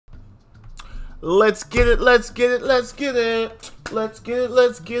Let's get it. Let's get it. Let's get it. Let's get it.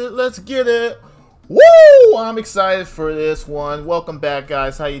 Let's get it. Let's get it. Woo! I'm excited for this one. Welcome back,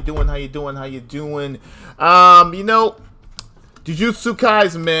 guys. How you doing? How you doing? How you doing? You know, Jujutsu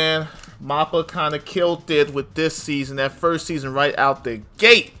Kaisen, man. Mappa kind of killed it with this season. That first season right out the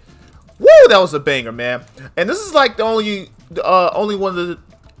gate. Woo! That was a banger, man. And this is like the only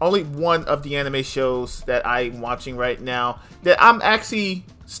one of the anime shows that I'm watching right now that I'm actually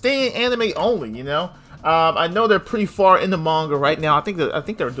staying anime only. You know, I know they're pretty far in the manga right now. I think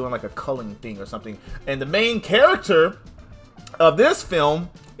they're doing like a culling thing or something. And the main character of this film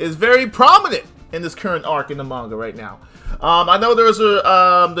is very prominent in this current arc in the manga right now. I know there's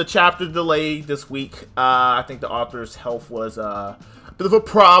the chapter delay this week. I think the author's health was a bit of a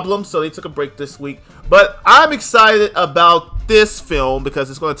problem, so they took a break this week. But I'm excited about this film because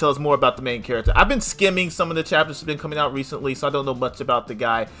it's going to tell us more about the main character. I've been skimming some of the chapters that have been coming out recently, so I don't know much about the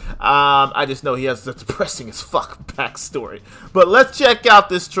guy. I just know he has a depressing as fuck backstory. But let's check out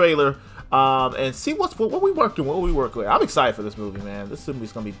this trailer and see what we working with. I'm excited for this movie, man. This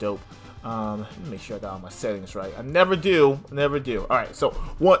movie's going to be dope. Let me make sure I got all my settings right. I never do. Alright, so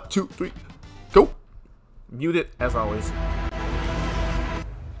 1, 2, 3, go. Mute it as always. What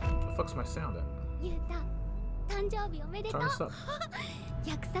the fuck's my sound at? Turn this up.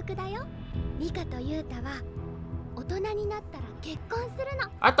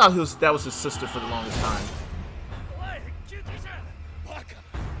 I thought that was his sister for the longest time.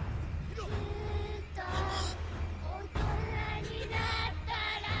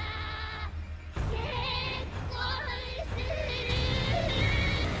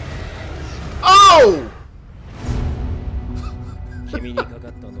 Oh!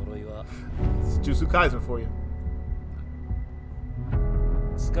 It's Jujutsu Kaisen for you.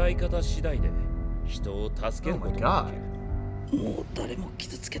 Oh my god.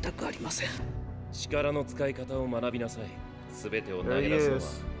 There he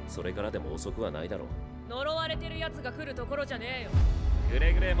is.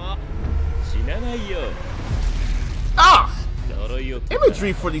 Ah!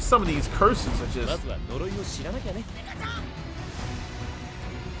 Imagery for some of these curses are just...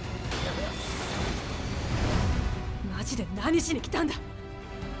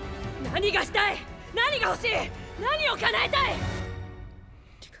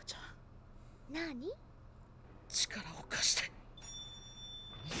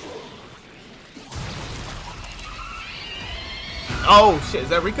 Oh shit, is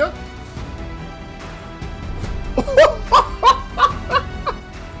that Rika?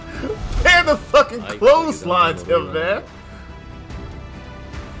 Man, the fucking clotheslines him, man.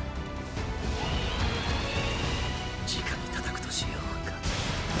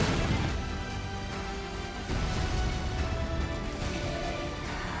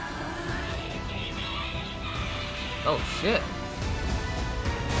 Oh shit.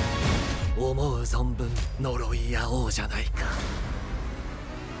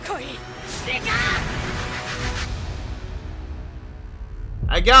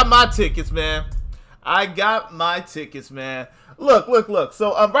 I got my tickets, man. I got my tickets, man. Look.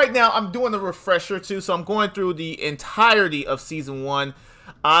 So right now I'm doing a refresher too. So I'm going through the entirety of season 1.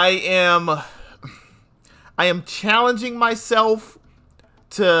 I am challenging myself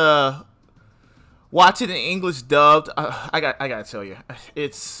to watch it in English dubbed. I gotta tell you,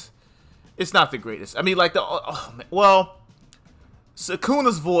 it's not the greatest. I mean, like well,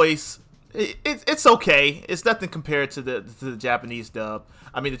 Sukuna's voice, it's okay. It's nothing compared to the Japanese dub.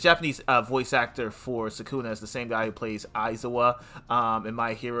 I mean, the Japanese voice actor for Sukuna is the same guy who plays Aizawa in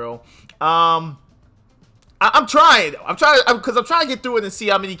My Hero. I'm trying because I'm trying to get through it and see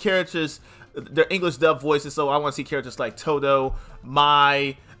how many characters their English dub voices. So I want to see characters like Todo,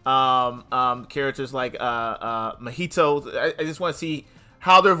 Mai, characters like Mahito. I just want to see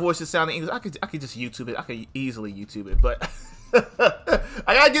how their voices sound in English. I could just YouTube it. I could easily YouTube it, but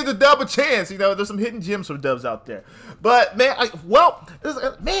I gotta give the dub a chance. You know, there's some hidden gems from dubs out there. But man,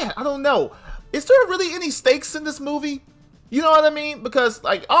 man, I don't know. Is there really any stakes in this movie? You know what I mean? Because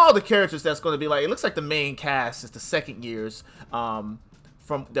like all the characters that's going to be like, it looks like the main cast is the second years from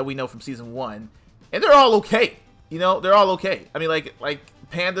that we know from season 1, and they're all okay. You know, they're all okay. I mean, like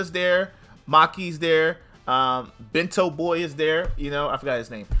Panda's there, Maki's there, Bento Boy is there. You know, I forgot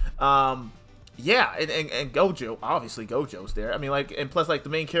his name. Yeah, and Gojo, obviously Gojo's there. I mean, like, and plus, like, the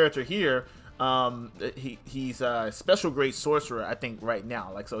main character here, he's a special grade sorcerer, I think, right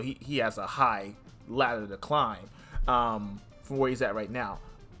now. Like, so he has a high ladder to climb from where he's at right now.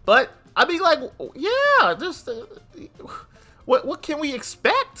 But I mean, like, yeah, just what can we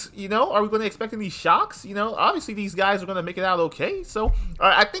expect? You know, are we going to expect any shocks? You know, obviously these guys are going to make it out okay. So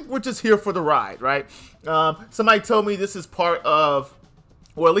I think we're just here for the ride, right? Somebody told me this is part of,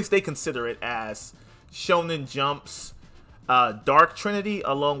 or at least they consider it as Shonen Jump's Dark Trinity,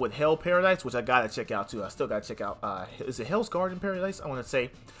 along with Hell Paradise, which I gotta check out too. I still gotta check out. Is it Hell's Garden Paradise? I want to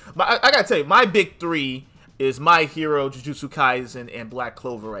say, I gotta tell you, my big three is My Hero, Jujutsu Kaisen, and Black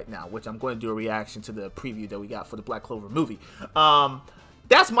Clover right now, which I'm going to do a reaction to the preview that we got for the Black Clover movie.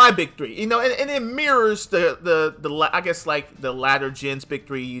 That's my big three, you know, and it mirrors the I guess like the latter gen's big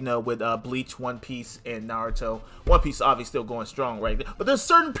three, you know, with Bleach, One Piece, and Naruto. One Piece obviously still going strong right now, but there's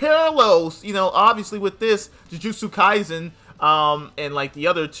certain parallels, you know, obviously with this Jujutsu Kaisen, and like the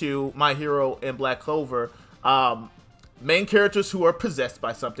other two, My Hero and Black Clover, main characters who are possessed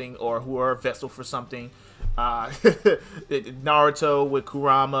by something or who are a vessel for something. Naruto with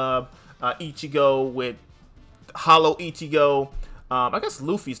Kurama, Ichigo with Hollow Ichigo. I guess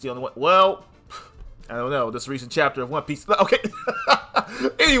Luffy's the only one. Well, I don't know. This recent chapter of One Piece. Okay.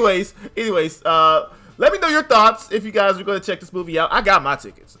 anyways, let me know your thoughts if you guys are going to check this movie out. I got my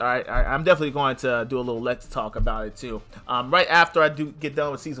tickets. All right. I'm definitely going to do a little let's talk about it too. Right after I do get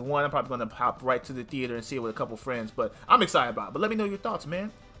done with season 1, I'm probably going to hop right to the theater and see it with a couple friends. But I'm excited about it. But let me know your thoughts,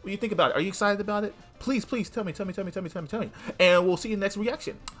 man. What do you think about it? Are you excited about it? Please tell me. And we'll see you in the next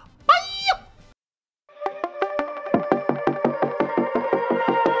reaction.